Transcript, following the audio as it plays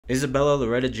Isabella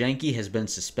Loretta Janke has been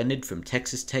suspended from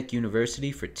Texas Tech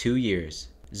University for 2 years.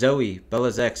 Zoe,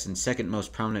 Bella's ex and second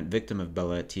most prominent victim of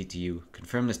Bella at TTU,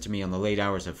 confirmed this to me on the late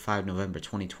hours of 5 November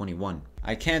 2021.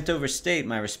 I can't overstate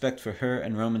my respect for her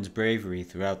and Roman's bravery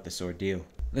throughout this ordeal.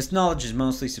 This knowledge is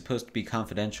mostly supposed to be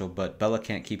confidential, but Bella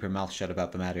can't keep her mouth shut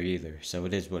about the matter either, so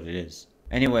it is what it is.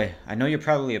 Anyway, I know you're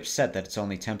probably upset that it's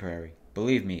only temporary.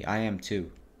 Believe me, I am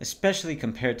too. Especially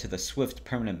compared to the swift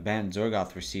permanent ban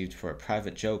Zorgoth received for a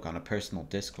private joke on a personal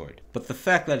Discord. But the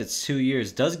fact that it's 2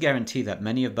 years does guarantee that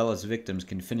many of Bella's victims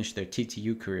can finish their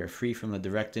TTU career free from the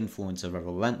direct influence of a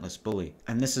relentless bully.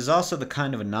 And this is also the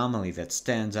kind of anomaly that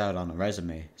stands out on a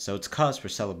resume, so it's cause for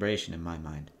celebration in my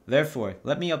mind. Therefore,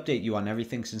 let me update you on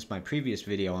everything since my previous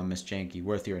video on Miss Janke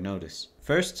worth your notice.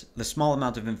 First, the small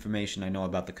amount of information I know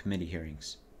about the committee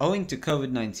hearings. Owing to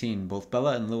COVID-19, both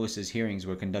Bella and Lewis's hearings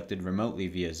were conducted remotely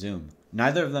via Zoom.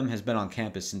 Neither of them has been on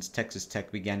campus since Texas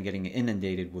Tech began getting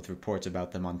inundated with reports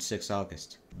about them on 6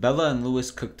 August. Bella and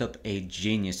Lewis cooked up a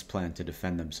genius plan to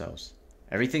defend themselves.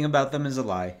 Everything about them is a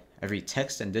lie, every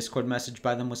text and Discord message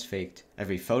by them was faked,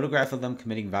 every photograph of them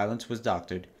committing violence was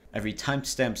doctored, every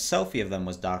timestamped selfie of them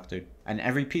was doctored, and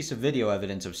every piece of video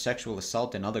evidence of sexual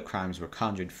assault and other crimes were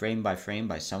conjured frame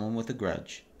by someone with a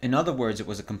grudge. In other words, it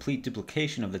was a complete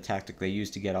duplication of the tactic they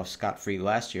used to get off scot-free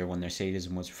last year when their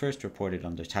sadism was first reported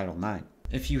under Title IX.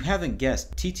 If you haven't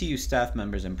guessed, TTU staff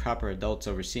members and proper adults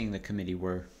overseeing the committee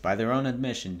were, by their own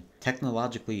admission,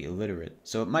 technologically illiterate,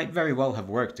 so it might very well have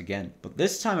worked again. But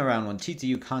this time around when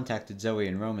TTU contacted Zoe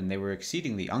and Roman, they were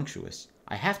exceedingly unctuous.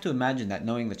 I have to imagine that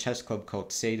knowing the chess club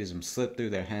cult sadism slipped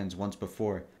through their hands once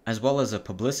before, as well as the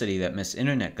publicity that Miss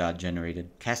Internet God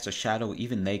generated, cast a shadow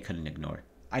even they couldn't ignore.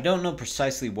 I don't know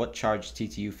precisely what charge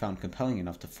TTU found compelling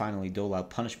enough to finally dole out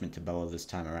punishment to Bella this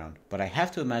time around, but I have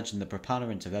to imagine the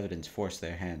preponderance of evidence forced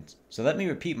their hands. So let me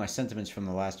repeat my sentiments from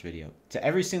the last video. To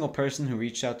every single person who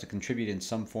reached out to contribute in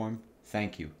some form,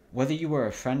 thank you. Whether you were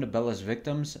a friend of Bella's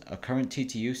victims, a current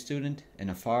TTU student, an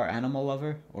afar animal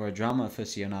lover, or a drama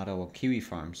aficionado on Kiwi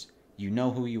farms, you know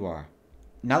who you are.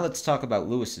 Now let's talk about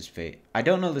Lewis's fate. I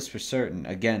don't know this for certain,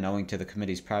 again owing to the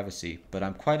committee's privacy, but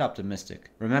I'm quite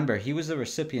optimistic. Remember, he was the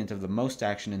recipient of the most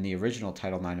action in the original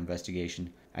Title IX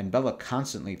investigation, and Bella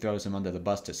constantly throws him under the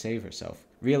bus to save herself.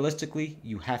 Realistically,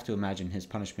 you have to imagine his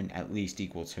punishment at least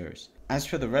equals hers. As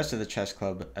for the rest of the chess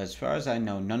club, as far as I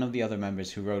know, none of the other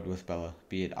members who rode with Bella,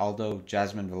 be it Aldo,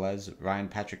 Jasmine Velez, Ryan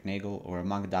Patrick Nagel, or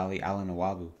Mangadali Alan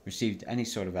Awabu, received any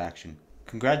sort of action.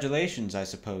 Congratulations, I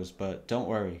suppose, but don't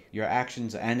worry, your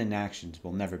actions and inactions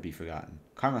will never be forgotten.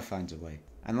 Karma finds a way.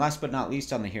 And last but not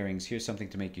least on the hearings, here's something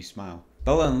to make you smile.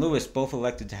 Bella and Lewis both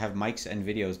elected to have mics and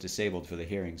videos disabled for the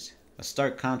hearings. A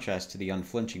stark contrast to the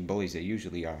unflinching bullies they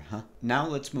usually are, huh? Now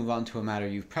let's move on to a matter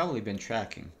you've probably been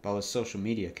tracking, Bella's social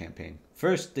media campaign.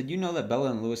 First, did you know that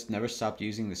Bella and Lewis never stopped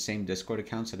using the same Discord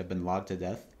accounts that have been logged to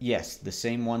death? Yes, the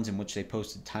same ones in which they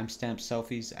posted timestamp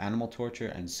selfies, animal torture,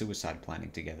 and suicide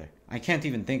planning together. I can't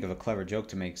even think of a clever joke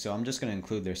to make, so I'm just going to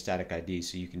include their static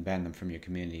IDs so you can ban them from your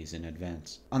communities in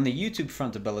advance. On the YouTube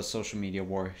front of Bella's social media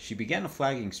war, she began a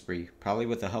flagging spree, probably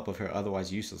with the help of her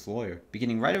otherwise useless lawyer,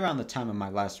 beginning right around the time of my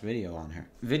last video on her.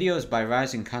 Videos by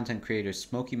rising content creators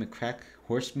Smokey McCrack,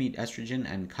 Horsemeat Estrogen,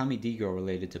 and Kami Digo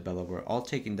related to Bella were all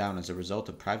taken down as a result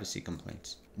of privacy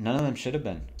complaints. None of them should have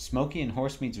been. Smokey and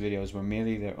Horsemeat's videos were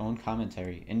merely their own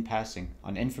commentary, in passing,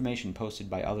 on information posted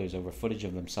by others over footage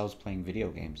of themselves playing video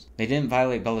games. They didn't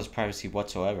violate Bella's privacy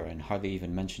whatsoever and hardly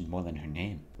even mentioned more than her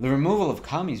name. The removal of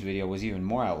Kami's video was even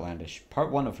more outlandish.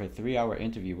 Part 1 of her 3-hour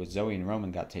interview with Zoe and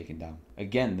Roman got taken down.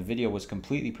 Again, the video was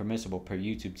completely permissible per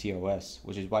YouTube TOS,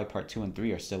 which is why part 2 and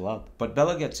 3 are still up. But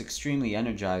Bella gets extremely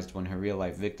energized when her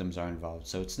real-life victims are involved,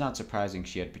 so it's not surprising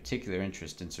she had particular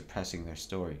interest in suppressing their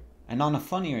story. And on a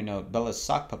funnier note, Bella's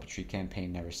sock puppetry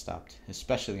campaign never stopped,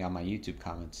 especially on my YouTube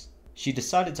comments. She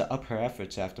decided to up her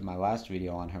efforts after my last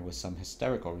video on her with some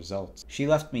hysterical results. She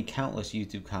left me countless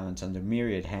YouTube comments under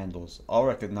myriad handles, all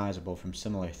recognizable from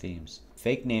similar themes.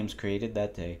 Fake names created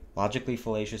that day, logically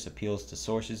fallacious appeals to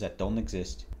sources that don't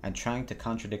exist, and trying to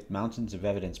contradict mountains of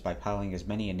evidence by piling as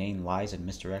many inane lies and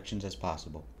misdirections as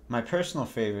possible. My personal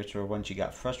favorites were when she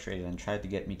got frustrated and tried to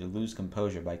get me to lose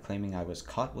composure by claiming I was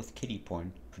caught with kitty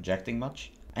porn, projecting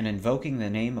much, and invoking the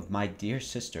name of my dear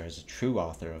sister as a true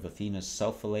author of Athena's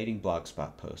self-relating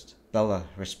blogspot post. Bella,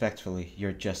 respectfully,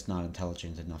 you're just not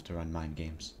intelligent enough to run mind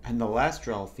games. And the last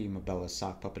drawl theme of Bella's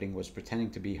sock puppeting was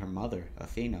pretending to be her mother,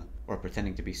 Athena, or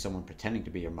pretending to be someone pretending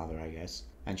to be your mother, I guess.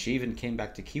 And she even came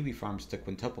back to Kiwi Farms to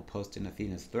quintuple post in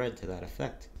Athena's thread to that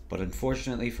effect. But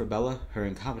unfortunately for Bella, her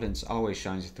incompetence always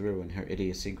shines through in her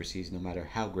idiosyncrasies no matter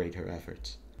how great her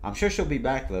efforts. I'm sure she'll be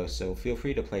back though, so feel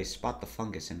free to play Spot the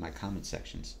Fungus in my comment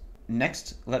sections.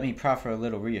 Next, let me proffer a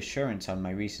little reassurance on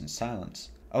my recent silence.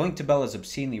 Owing to Bella's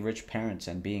obscenely rich parents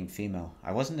and being female,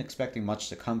 I wasn't expecting much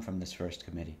to come from this first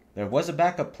committee. There was a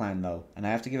backup plan though, and I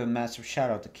have to give a massive shout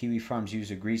out to Kiwi Farms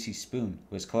user Greasy Spoon,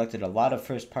 who has collected a lot of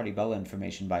first party Bella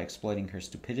information by exploiting her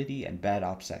stupidity and bad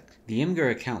OPSEC. The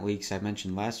Imgur account leaks I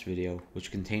mentioned last video,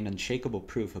 which contained unshakable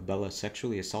proof of Bella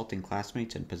sexually assaulting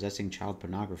classmates and possessing child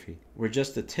pornography, were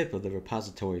just the tip of the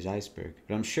repository's iceberg,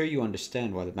 but I'm sure you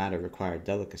understand why the matter required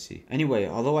delicacy. Anyway,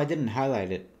 although I didn't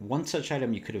highlight it, one such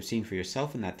item you could have seen for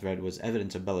yourself in that thread was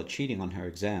evidence of Bella cheating on her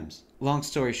exams. Long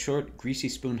story short, Greasy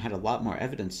Spoon had a lot more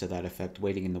evidence to that effect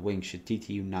waiting in the wings should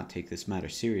TTU not take this matter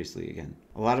seriously again.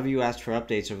 A lot of you asked for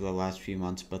updates over the last few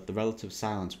months, but the relative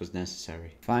silence was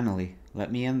necessary. Finally,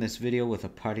 let me end this video with a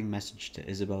parting message to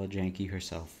Isabella Janke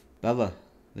herself. Bella,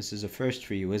 this is a first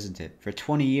for you, isn't it? For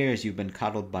 20 years you've been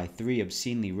coddled by 3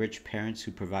 obscenely rich parents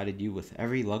who provided you with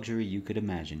every luxury you could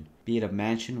imagine. Be it a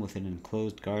mansion with an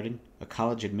enclosed garden, a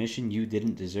college admission you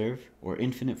didn't deserve, or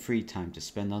infinite free time to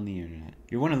spend on the internet.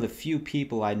 You're one of the few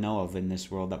people I know of in this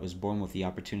world that was born with the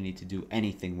opportunity to do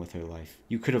anything with her life.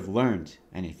 You could have learned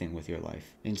anything with your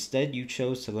life. Instead, you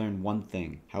chose to learn one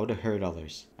thing: how to hurt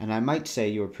others. And I might say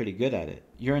you were pretty good at it.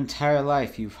 Your entire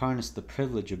life you've harnessed the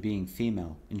privilege of being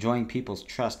female, enjoying people's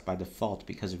trust by default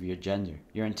because of your gender.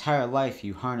 Your entire life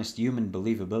you harnessed human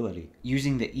believability,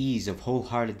 using the ease of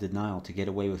wholehearted denial to get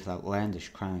away with outlandish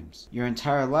crimes. Your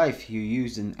entire life you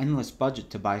used an endless budget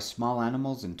to buy small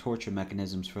animals and torture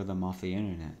mechanisms for them off the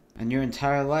internet. And your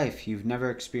entire life you've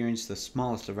never experienced the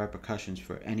smallest of repercussions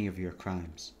for any of your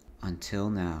crimes. Until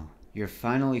now. You're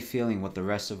finally feeling what the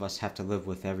rest of us have to live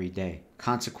with every day.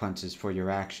 Consequences for your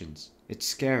actions. It's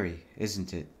scary,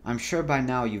 isn't it? I'm sure by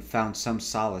now you've found some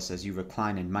solace as you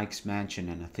recline in Mike's mansion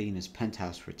and Athena's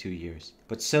penthouse for 2 years.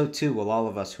 But so too will all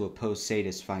of us who oppose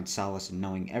sadists find solace in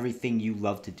knowing everything you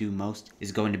love to do most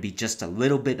is going to be just a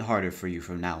little bit harder for you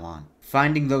from now on.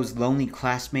 Finding those lonely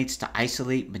classmates to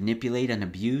isolate, manipulate, and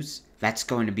abuse? That's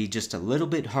going to be just a little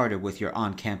bit harder with your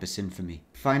on-campus infamy.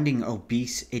 Finding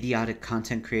obese, idiotic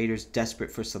content creators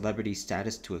desperate for celebrity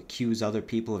status to accuse other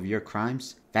people of your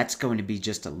crimes? That's going to be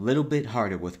just a little bit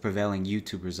harder with prevailing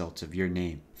YouTube results of your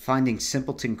name. Finding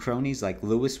simpleton cronies like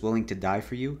Lewis willing to die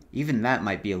for you? Even that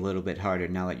might be a little bit harder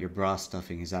now that your bra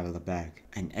stuffing is out of the bag.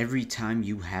 And every time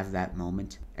you have that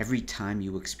moment, every time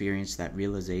you experience that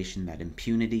realization that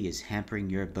impunity is hampering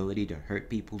your ability to hurt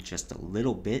people just a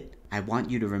little bit, I want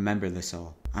you to remember this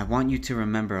all. I want you to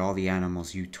remember all the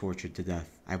animals you tortured to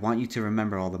death. I want you to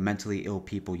remember all the mentally ill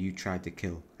people you tried to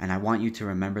kill. And I want you to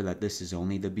remember that this is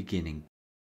only the beginning.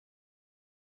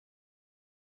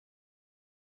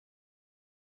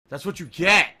 That's what you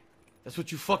get. That's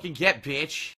what you fucking get, bitch.